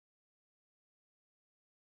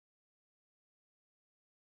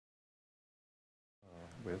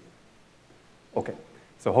Okay,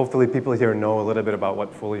 so hopefully people here know a little bit about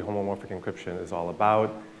what fully homomorphic encryption is all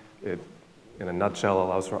about. It, in a nutshell,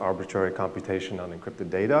 allows for arbitrary computation on encrypted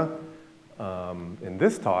data. In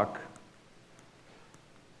this talk,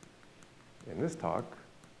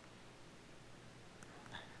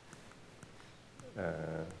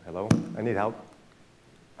 hello, I need help.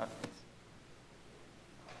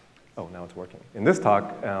 Oh, now it's working. In this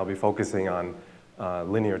talk, I'll be focusing on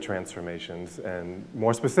linear transformations, and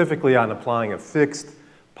more specifically on applying a fixed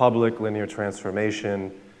public linear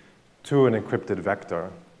transformation to an encrypted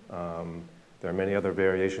vector. There are many other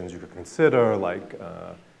variations you could consider, like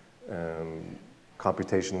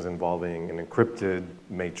computations involving an encrypted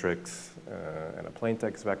matrix and a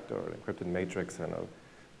plaintext vector, an encrypted matrix and an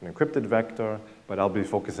encrypted vector, but I'll be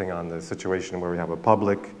focusing on the situation where we have a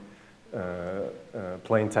public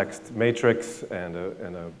plaintext matrix and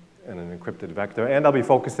an encrypted vector, and I'll be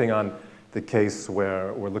focusing on the case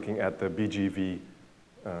where we're looking at the BGV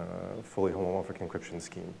fully homomorphic encryption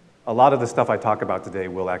scheme. A lot of the stuff I talk about today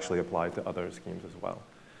will actually apply to other schemes as well.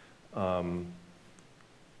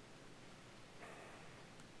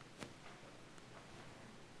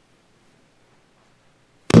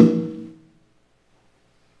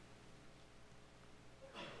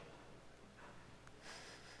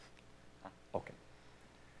 Okay.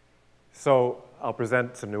 So I'll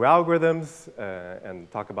present some new algorithms and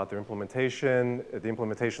talk about their implementation. The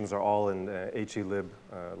implementations are all in the HElib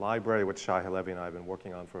library, which HElib and I have been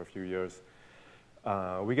working on for a few years.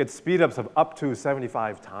 We get speedups of up to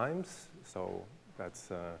 75 times, so that's,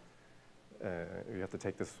 you have to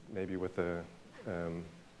take this maybe with a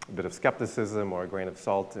bit of skepticism or a grain of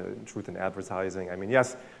salt, truth in advertising. I mean,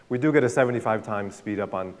 yes, we do get a 75 times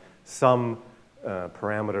speedup on some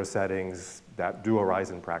parameter settings that do arise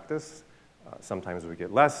in practice. Sometimes we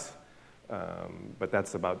get less, but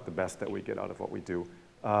that's about the best that we get out of what we do.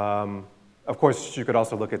 Of course, you could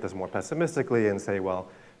also look at this more pessimistically and say, well,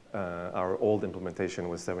 our old implementation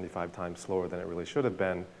was 75 times slower than it really should have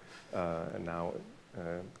been, and now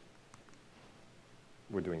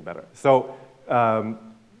we're doing better. So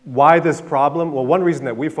why this problem? Well, one reason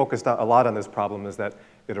that we focused a lot on this problem is that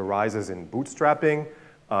it arises in bootstrapping.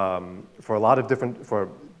 For a lot of different,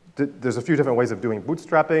 there's a few different ways of doing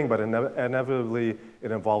bootstrapping, but inevitably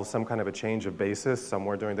it involves some kind of a change of basis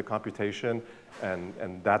somewhere during the computation,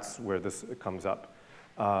 and that's where this comes up.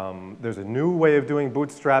 There's a new way of doing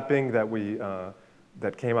bootstrapping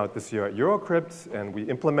that came out this year at Eurocrypt, and we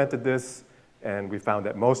implemented this, and we found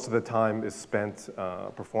that most of the time is spent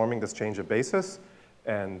performing this change of basis,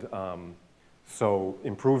 and so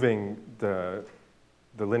improving the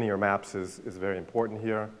linear maps is very important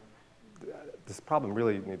here. This problem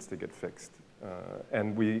really needs to get fixed.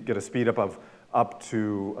 And we get a speed up of up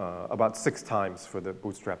to about 6 times for the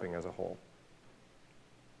bootstrapping as a whole.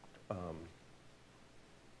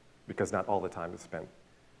 Because not all the time is spent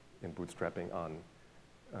in bootstrapping on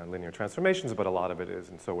linear transformations, but a lot of it is.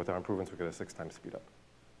 And so with our improvements, we get a 6 times speed up.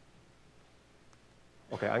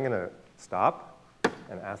 Okay, I'm going to stop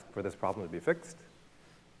and ask for this problem to be fixed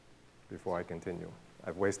before I continue.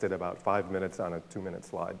 I've wasted about 5 minutes on a 2-minute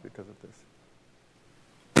slide because of this.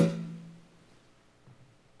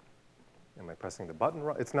 Am I pressing the button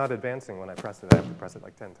right? It's not advancing when I press it. I have to press it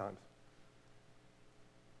like 10 times.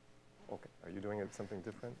 Okay, are you doing it something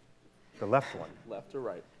different? The left one. Left or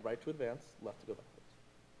right. Right to advance, left to go backwards.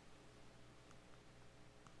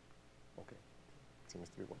 Okay, seems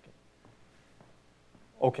to be working.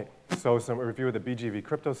 Okay, so some review of the BGV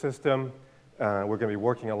crypto system. We're going to be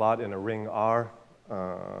working a lot in a ring R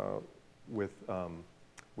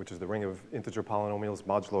which is the ring of integer polynomials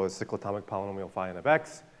modulo a cyclotomic polynomial phi n of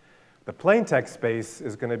x. The plaintext space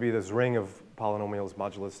is going to be this ring of polynomials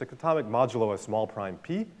modulo cyclotomic modulo a small prime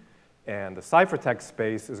p. And the ciphertext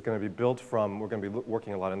space is going to be built from, we're going to be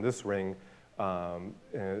working a lot in this ring, the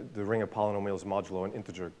ring of polynomials modulo an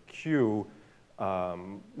integer q,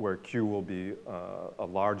 where q will be a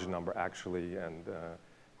large number actually, and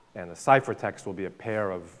the ciphertext will be a pair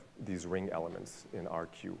of these ring elements in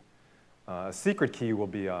RQ. A secret key will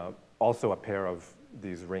be also a pair of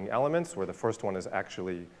these ring elements, where the first one is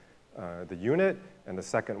actually the unit, and the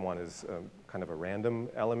second one is kind of a random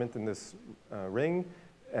element in this ring,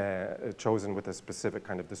 chosen with a specific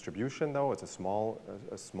kind of distribution, though. It's a small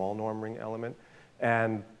norm ring element.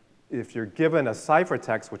 And if you're given a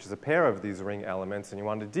ciphertext, which is a pair of these ring elements, and you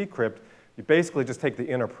want to decrypt, you basically just take the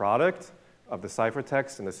inner product of the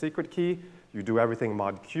ciphertext and the secret key. You do everything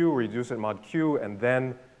mod q, reduce it mod q, and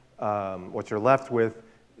then what you're left with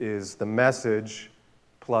is the message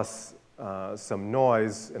plus some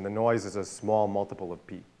noise, and the noise is a small multiple of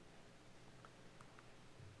p.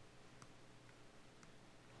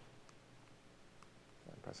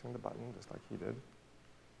 pressing the button just like he did.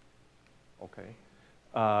 Okay.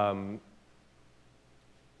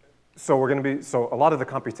 So a lot of the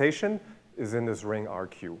computation is in this ring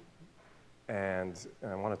RQ. And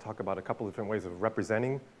I want to talk about a couple of different ways of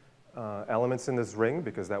representing elements in this ring,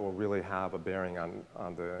 because that will really have a bearing on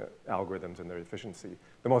the algorithms and their efficiency.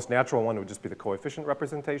 The most natural one would just be the coefficient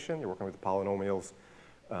representation. You're working with polynomials,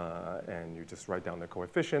 and you just write down their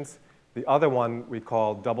coefficients. The other one we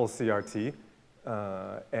call double CRT.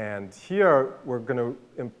 And here, we're going to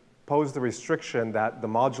impose the restriction that the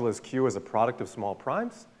modulus Q is a product of small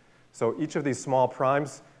primes. So each of these small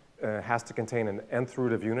primes has to contain an nth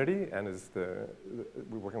root of unity, and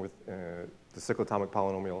we're working with the cyclotomic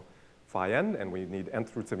polynomial phi n, and we need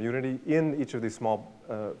nth roots of unity in each of these small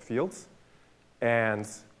fields. And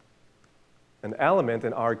an element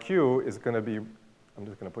in RQ is going to be, I'm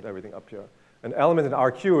just going to put everything up here. An element in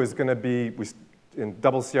RQ is going to be, in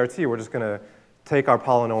double CRT, we're just going to take our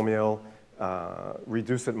polynomial,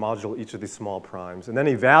 reduce it modulo each of these small primes, and then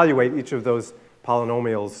evaluate each of those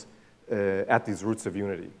polynomials at these roots of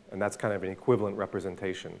unity. And that's kind of an equivalent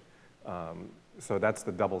representation. So that's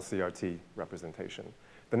the double CRT representation.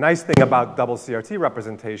 The nice thing about double CRT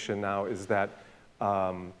representation now is that,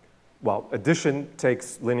 well, addition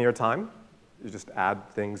takes linear time. You just add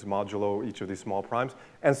things modulo each of these small primes.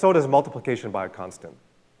 And so does multiplication by a constant.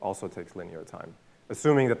 Also takes linear time,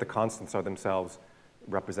 assuming that the constants are themselves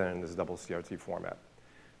represented in this double CRT format.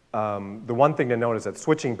 The one thing to note is that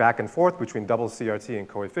switching back and forth between double CRT and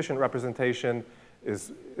coefficient representation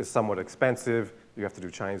is somewhat expensive. You have to do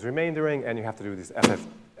Chinese remaindering, and you have to do these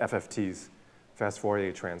FFTs, fast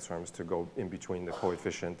Fourier transforms, to go in between the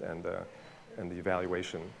coefficient and the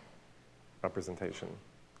evaluation representation.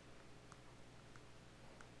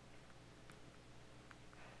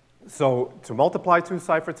 So to multiply two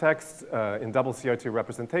ciphertexts in double CRT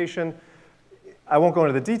representation, I won't go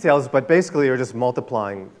into the details, but basically you're just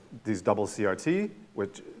multiplying these double CRTs,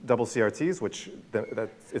 which that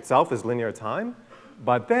itself is linear time.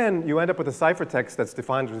 But then you end up with a ciphertext that's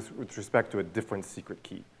defined with respect to a different secret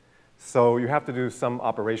key. So you have to do some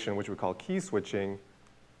operation which we call key switching.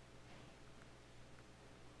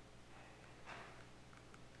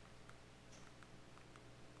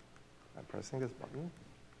 I'm pressing this button.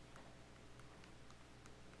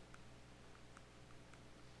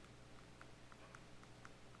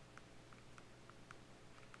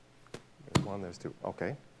 There's one, there's two.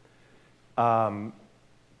 OK.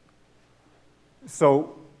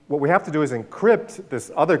 So what we have to do is encrypt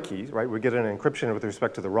this other key, right? We get an encryption with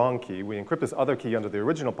respect to the wrong key. We encrypt this other key under the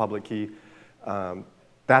original public key. That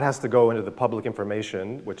has to go into the public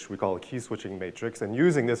information, which we call a key switching matrix. And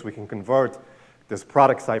using this, we can convert this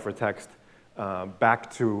product ciphertext back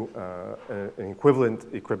to an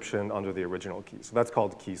equivalent encryption under the original key. So that's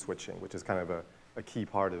called key switching, which is kind of a key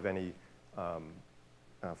part of any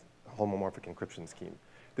homomorphic encryption scheme.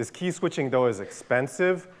 This key switching, though, is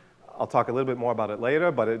expensive. I'll talk a little bit more about it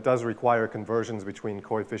later, but it does require conversions between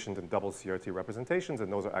coefficient and double CRT representations, and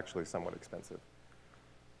those are actually somewhat expensive.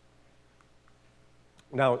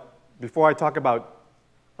 Now, before I talk about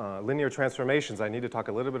linear transformations, I need to talk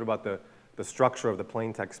a little bit about the structure of the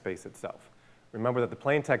plain text space itself. Remember that the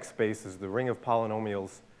plain text space is the ring of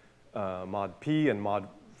polynomials mod p and mod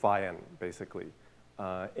phi n, basically.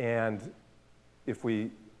 And if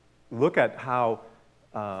we look at how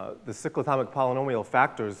the cyclotomic polynomial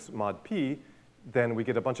factors mod p, then we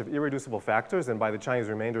get a bunch of irreducible factors. And by the Chinese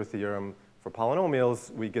remainder theorem for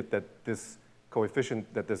polynomials, we get that this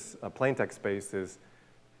coefficient, that this plain text space is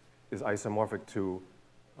isomorphic to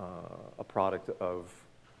a product of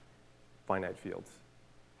finite fields.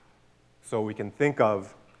 So we can think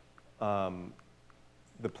of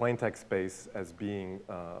the plain text space as being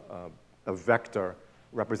a vector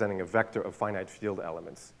representing a vector of finite field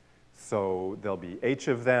elements. So there'll be h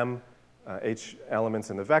of them, h elements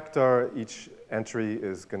in the vector. Each entry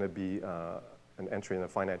is going to be an entry in a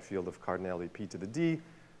finite field of cardinality p to the d,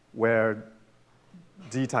 where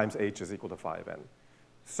d times h is equal to phi of n.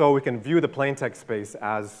 So we can view the plain text space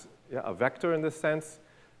as a vector in this sense,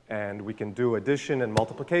 and we can do addition and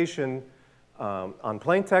multiplication on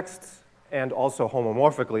plain texts, and also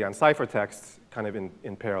homomorphically on ciphertexts, kind of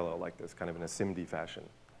in parallel like this, kind of in a SIMD fashion.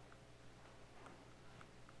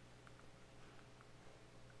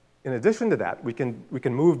 In addition to that, we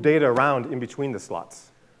can move data around in between the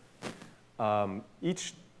slots.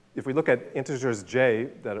 If we look at integers j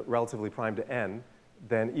that are relatively prime to n,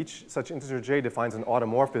 then each such integer j defines an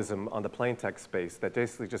automorphism on the plain text space that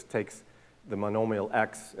basically just takes the monomial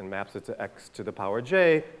x and maps it to x to the power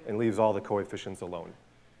j and leaves all the coefficients alone.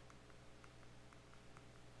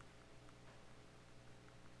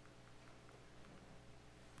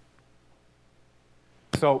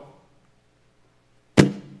 So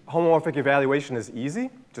homomorphic evaluation is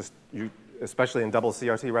easy. Especially in double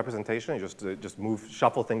CRT representation, you just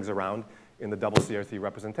shuffle things around in the double CRT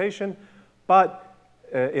representation. But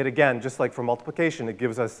it again, just like for multiplication, it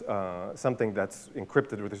gives us something that's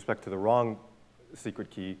encrypted with respect to the wrong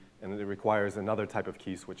secret key, and it requires another type of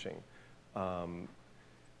key switching. But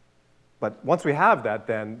once we have that,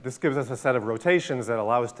 then this gives us a set of rotations that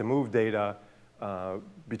allow us to move data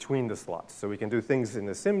between the slots. So we can do things in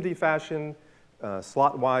a SIMD fashion,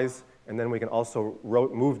 slot-wise, and then we can also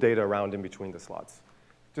move data around in between the slots.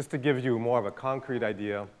 Just to give you more of a concrete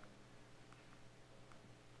idea,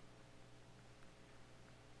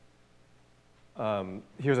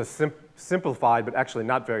 here's a simplified but actually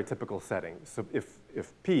not very typical setting. So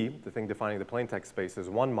if P, the thing defining the plain text space, is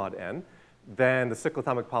 1 mod n, then the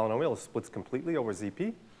cyclotomic polynomial splits completely over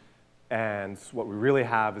ZP. And what we really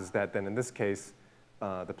have is that then in this case,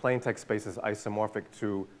 the plain text space is isomorphic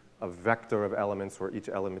to a vector of elements where each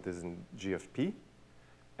element is in G of P.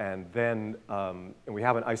 And then we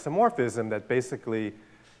have an isomorphism that basically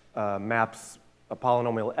maps a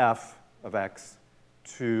polynomial f of x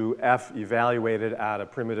to f evaluated at a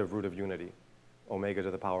primitive root of unity, omega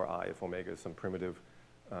to the power I, if omega is some primitive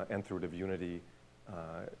nth root of unity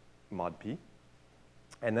mod P.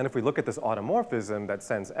 And then if we look at this automorphism that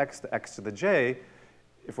sends x to the j,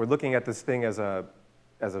 if we're looking at this thing as a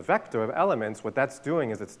vector of elements, what that's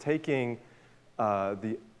doing is it's taking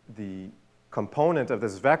the component of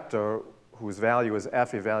this vector whose value is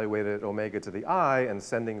f evaluated at omega to the I and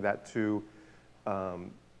sending that to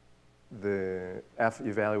the f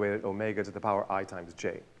evaluated omega to the power I times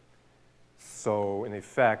j. So in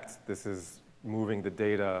effect, this is moving the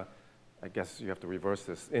data, I guess you have to reverse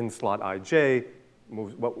this, in slot ij,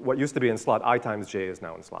 moves, what used to be in slot I times j is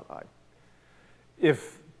now in slot I.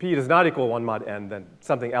 If P does not equal 1 mod n, then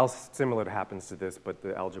something else similar happens to this, but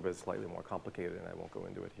the algebra is slightly more complicated, and I won't go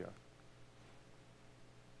into it here.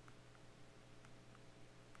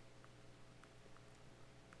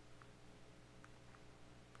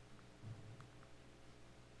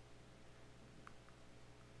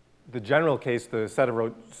 The general case, the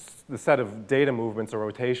set of data movements or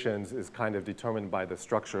rotations is kind of determined by the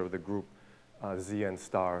structure of the group Zn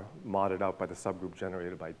star, modded out by the subgroup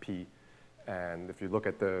generated by P. And if you look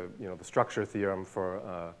at the structure theorem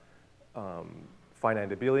for finite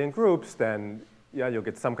abelian groups, then yeah, you'll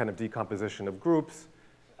get some kind of decomposition of groups.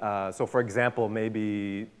 So for example,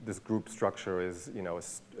 maybe this group structure is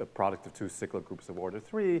a product of two cyclic groups of order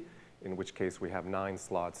 3, in which case we have 9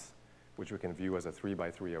 slots, which we can view as a 3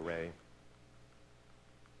 by 3 array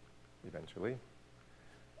eventually.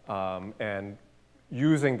 And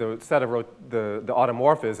using the set of the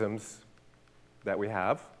automorphisms that we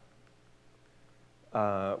have,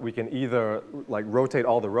 we can either rotate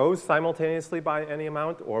all the rows simultaneously by any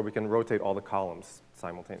amount, or we can rotate all the columns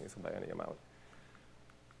simultaneously by any amount.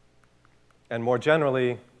 And more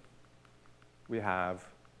generally, we have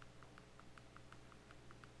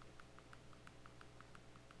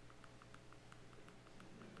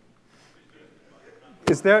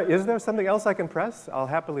Is there something else I can press? I'll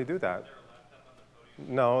happily do that.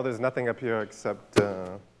 No, there's nothing up here except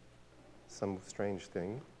some strange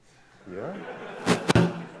thing here.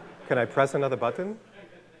 Can I press another button?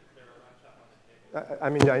 I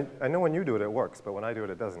mean, I know when you do it, it works, but when I do it,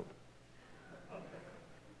 it doesn't.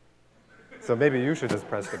 So maybe you should just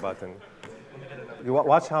press the button. You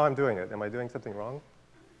watch how I'm doing it. Am I doing something wrong?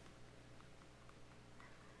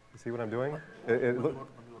 You see what I'm doing?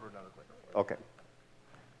 Okay.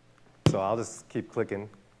 So I'll just keep clicking.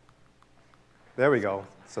 There we go.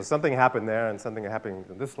 So something happened there, and something happened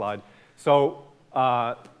in this slide. So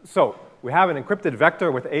we have an encrypted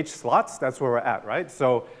vector with h slots. That's where we're at, right?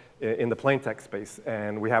 So in the plain text space.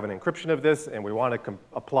 And we have an encryption of this, and we want to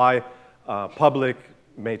apply public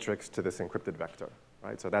matrix to this encrypted vector,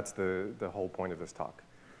 right? So that's the whole point of this talk.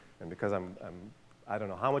 And because I don't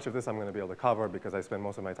know how much of this I'm going to be able to cover because I spend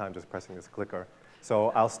most of my time just pressing this clicker. So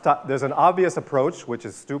I'll stop. There's an obvious approach, which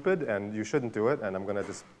is stupid, and you shouldn't do it. And I'm going to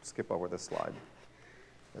just skip over this slide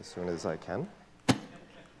as soon as I can.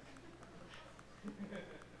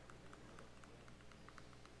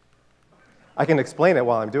 I can explain it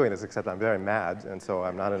while I'm doing this, except I'm very mad, and so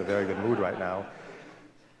I'm not in a very good mood right now.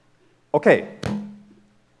 OK,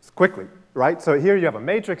 quickly, right? So here you have a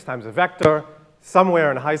matrix times a vector. Somewhere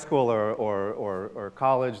in high school or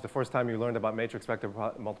college, the first time you learned about matrix vector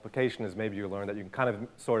multiplication is maybe you learned that you can kind of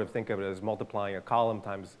sort of think of it as multiplying a column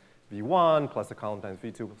times v1 plus a column times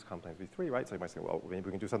v2 plus a column times v3, right? So you might say, well, maybe we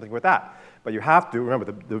can do something with that. But you have to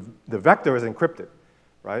remember, the vector is encrypted.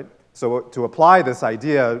 right? So to apply this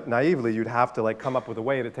idea naively, you'd have to like come up with a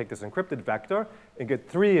way to take this encrypted vector and get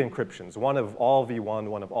 3 encryptions, one of all v1,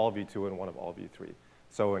 one of all v2, and one of all v3.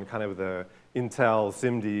 So in kind of the Intel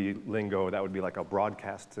SIMD lingo, that would be like a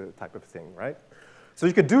broadcast type of thing, right? So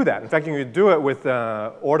you could do that. In fact, you could do it with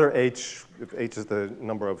order h, if h is the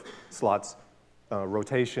number of slots,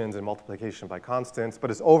 rotations and multiplication by constants, but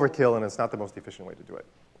it's overkill and it's not the most efficient way to do it.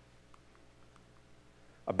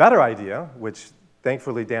 A better idea, which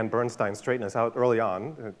thankfully Dan Bernstein straightened us out early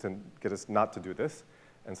on to get us not to do this,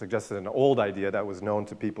 and suggested an old idea that was known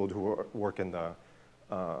to people who work in the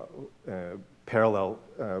parallel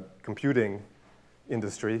computing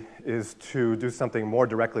industry, is to do something more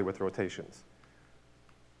directly with rotations.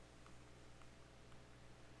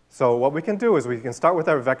 So what we can do is we can start with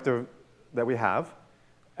our vector that we have,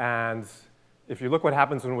 and if you look what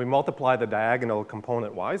happens when we multiply the diagonal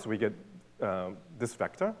component-wise, we get this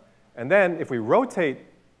vector. And then if we rotate,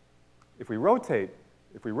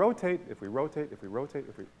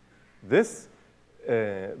 this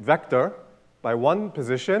vector by one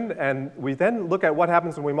position, and we then look at what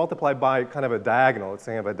happens when we multiply by kind of a diagonal. Let's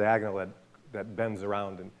say I have a diagonal that bends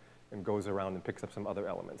around and goes around and picks up some other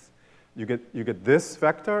elements. You get this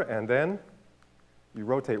vector, and then you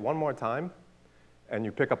rotate one more time, and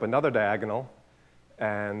you pick up another diagonal,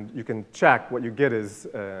 and you can check what you get is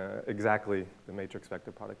exactly the matrix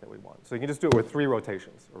vector product that we want. So you can just do it with 3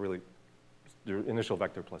 rotations, or really your initial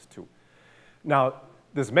vector plus 2. Now,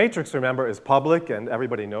 this matrix, remember, is public, and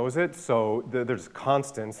everybody knows it, so there's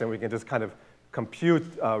constants, and we can just kind of compute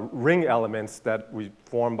ring elements that we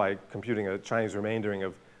form by computing a Chinese remaindering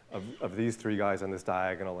of these 3 guys on this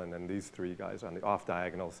diagonal, and then these 3 guys on the off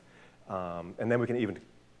diagonals. And then we can even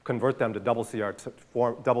convert them to double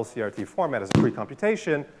CRT format as a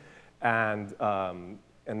pre-computation, and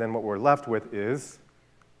then what we're left with is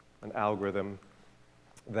an algorithm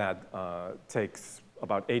that takes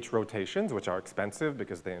about h rotations, which are expensive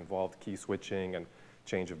because they involve key switching and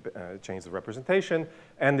change of representation,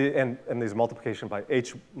 and these multiplication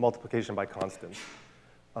by constants.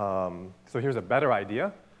 So here's a better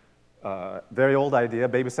idea. Very old idea,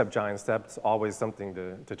 baby step, giant step. It's always something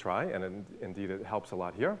to try, and indeed it helps a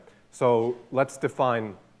lot here. So let's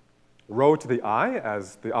define rho to the I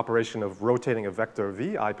as the operation of rotating a vector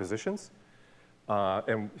v, I positions.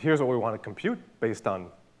 And here's what we want to compute based on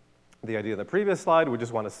the idea in the previous slide. We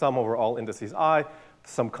just want to sum over all indices I,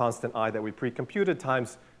 some constant I that we pre-computed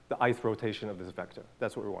times the ith rotation of this vector.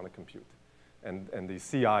 That's what we want to compute. And these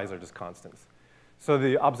CIs are just constants. So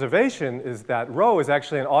the observation is that rho is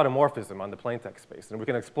actually an automorphism on the plaintext space, and we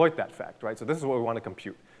can exploit that fact, right? So this is what we want to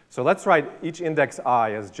compute. So let's write each index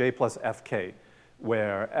I as j plus fk,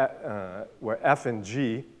 where f and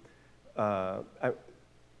g,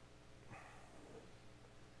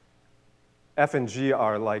 f and g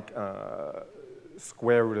are like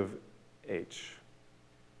square root of h,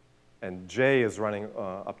 and j is running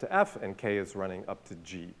up to f, and k is running up to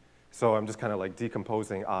g. So I'm just kind of like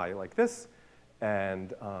decomposing I like this.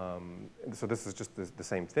 And so this is just the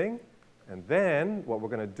same thing. And then what we're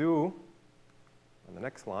going to do on the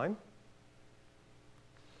next line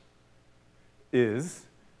is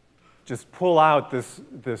just pull out this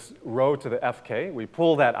rho to the fk. We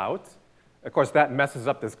pull that out. Of course, that messes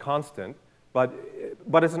up this constant. But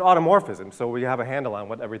it's an automorphism, so we have a handle on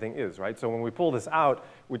what everything is, right? So when we pull this out,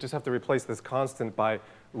 we just have to replace this constant by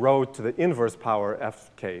rho to the inverse power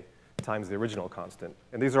fk times the original constant.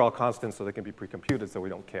 And these are all constants, so they can be pre-computed, so we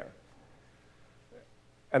don't care.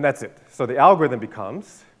 And that's it. So the algorithm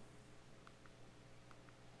becomes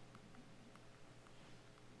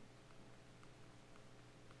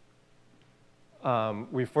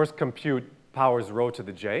we first compute powers rho to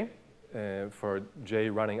the j for j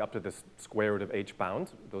running up to this square root of h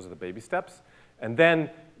bound. Those are the baby steps. And then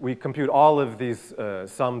we compute all of these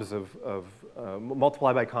sums of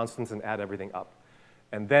multiply by constants and add everything up.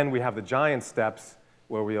 And then we have the giant steps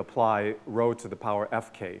where we apply rho to the power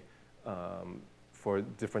fk for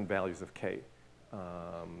different values of k.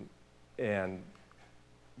 And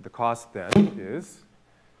the cost then is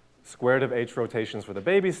square root of h rotations for the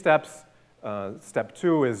baby steps. Step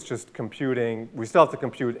 2 is just computing. We still have to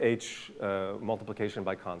compute h multiplication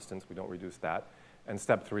by constants. We don't reduce that. And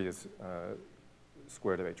step 3 is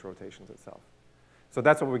square root of h rotations itself. So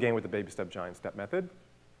that's what we gain with the baby step, giant step method.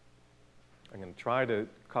 I'm going to try to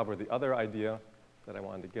cover the other idea that I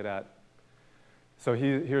wanted to get at. So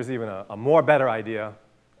here's even a more better idea.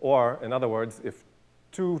 Or, in other words, if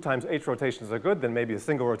 2 times h rotations are good, then maybe a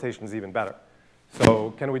single rotation is even better.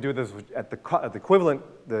 So can we do this at the cost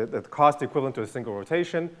equivalent to a single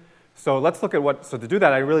rotation? So let's look at so to do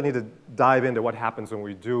that, I really need to dive into what happens when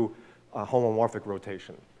we do a homomorphic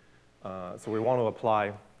rotation. So we want to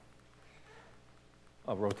apply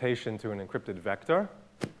a rotation to an encrypted vector.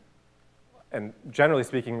 And generally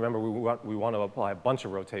speaking, remember, we want to apply a bunch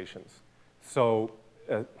of rotations. So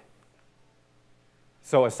a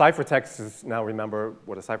ciphertext is, now remember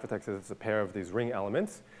what a ciphertext is. It's a pair of these ring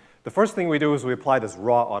elements. The first thing we do is we apply this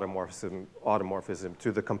raw automorphism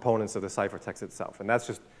to the components of the ciphertext itself. And that's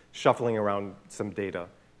just shuffling around some data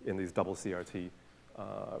in these double CRT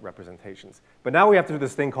representations. But now we have to do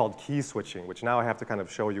this thing called key switching, which now I have to kind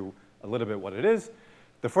of show you a little bit what it is.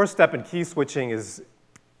 The first step in key switching is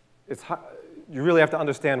you really have to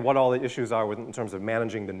understand what all the issues are in terms of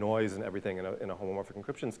managing the noise and everything in a homomorphic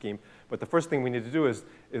encryption scheme. But the first thing we need to do is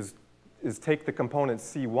take the component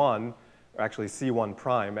C1, or actually C1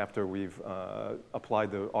 prime, after we've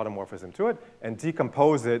applied the automorphism to it, and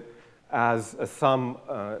decompose it as a sum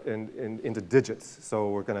into digits.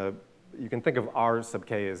 So you can think of R sub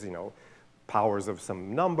k as, powers of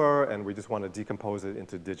some number, and we just want to decompose it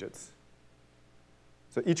into digits.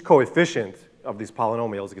 So each coefficient of these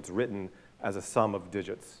polynomials gets written as a sum of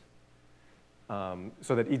digits,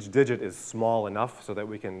 so that each digit is small enough so that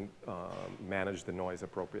we can manage the noise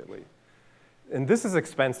appropriately. And this is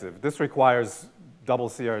expensive. This requires double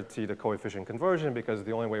CRT to coefficient conversion, because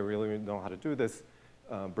the only way we really know how to do this,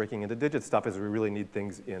 breaking into digit stuff, is we really need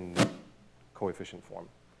things in coefficient form.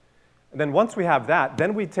 And then once we have that,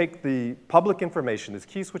 then we take the public information, these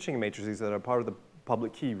key switching matrices that are part of the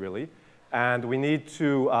public key, really, and we need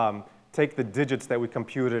to take the digits that we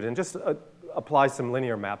computed and just apply some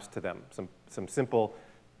linear maps to them, some simple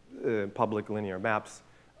public linear maps.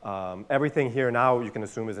 Everything here now you can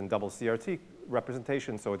assume is in double CRT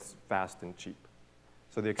representation, so it's fast and cheap.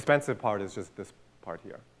 So the expensive part is just this part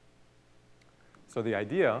here. So the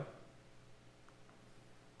idea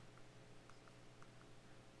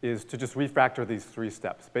is to just refactor these 3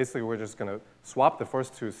 steps. Basically, we're just going to swap the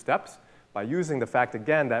first 2 steps by using the fact,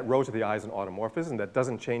 again, that rho to the I is an automorphism that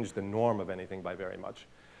doesn't change the norm of anything by very much.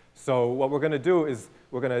 So what we're going to do is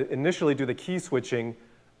we're going to initially do the key switching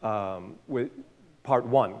with part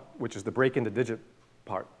 1, which is the break into digit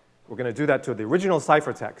part. We're going to do that to the original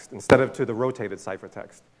ciphertext instead of to the rotated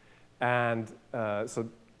ciphertext. And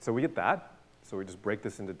so we get that. So we just break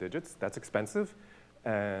this into digits. That's expensive.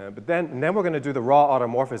 But then we're going to do the raw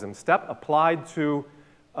automorphism step applied to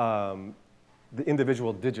the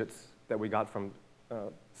individual digits that we got from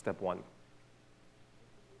step 1,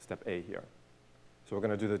 step A here. So we're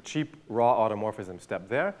going to do the cheap raw automorphism step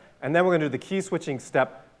there. And then we're going to do the key switching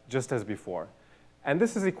step just as before. And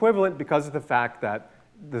this is equivalent because of the fact that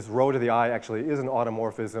this rho to the I actually is an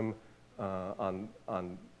automorphism on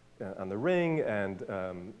the ring, and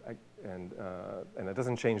it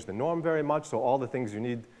doesn't change the norm very much. So all the things you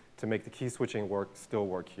need to make the key switching work still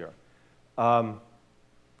work here.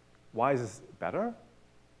 Why is this better?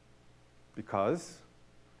 Because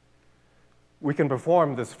we can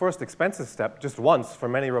perform this first expensive step just once for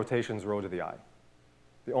many rotations rho to the I.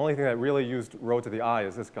 The only thing that really used rho to the I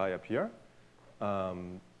is this guy up here.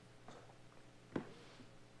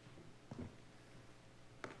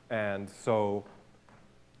 And so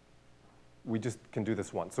we just can do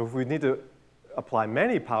this once. So if we need to apply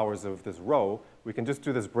many powers of this rho, we can just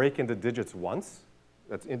do this break into digits once.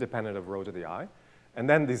 That's independent of rho to the I. And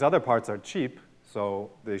then these other parts are cheap, so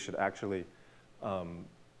they should actually,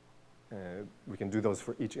 we can do those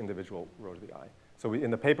for each individual rho to the I. So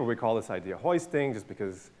in the paper, we call this idea hoisting, just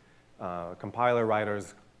because compiler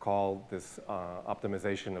writers call this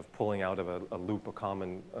optimization of pulling out of a loop a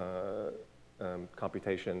common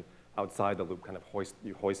computation outside the loop, kind of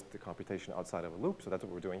you hoist the computation outside of a loop. So that's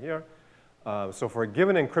what we're doing here. So for a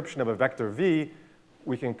given encryption of a vector V,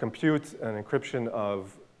 we can compute an encryption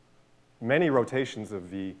of many rotations of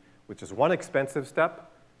V, which is one expensive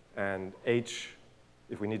step, and H,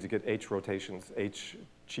 if we need to get H rotations, H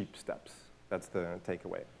cheap steps. That's the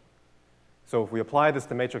takeaway. So if we apply this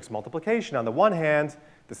to matrix multiplication, on the one hand,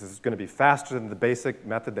 this is going to be faster than the basic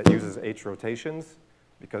method that uses H rotations,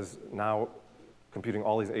 because now computing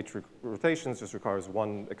all these H rotations just requires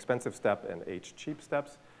one expensive step and H cheap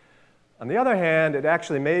steps. On the other hand, it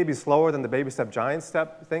actually may be slower than the baby step giant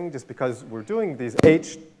step thing, just because we're doing these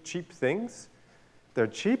H cheap things. They're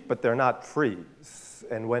cheap, but they're not free.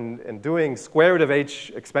 And doing square root of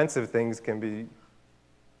H expensive things can be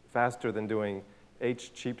faster than doing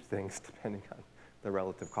H cheap things, depending on the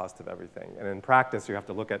relative cost of everything. And in practice, you have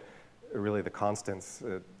to look at really the constants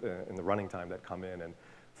in the running time that come in. And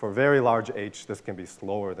for very large H, this can be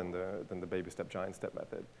slower than the baby step giant step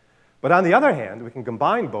method. But on the other hand, we can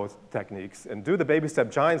combine both techniques and do the baby step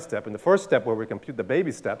giant step. In the first step, where we compute the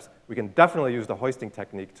baby steps, we can definitely use the hoisting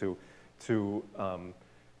technique to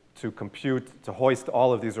to compute, to hoist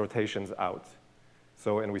all of these rotations out.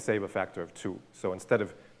 So, and we save a factor of 2. So instead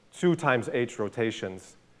of 2 times h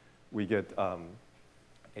rotations, we get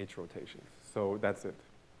h rotations. So that's it.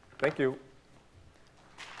 Thank you.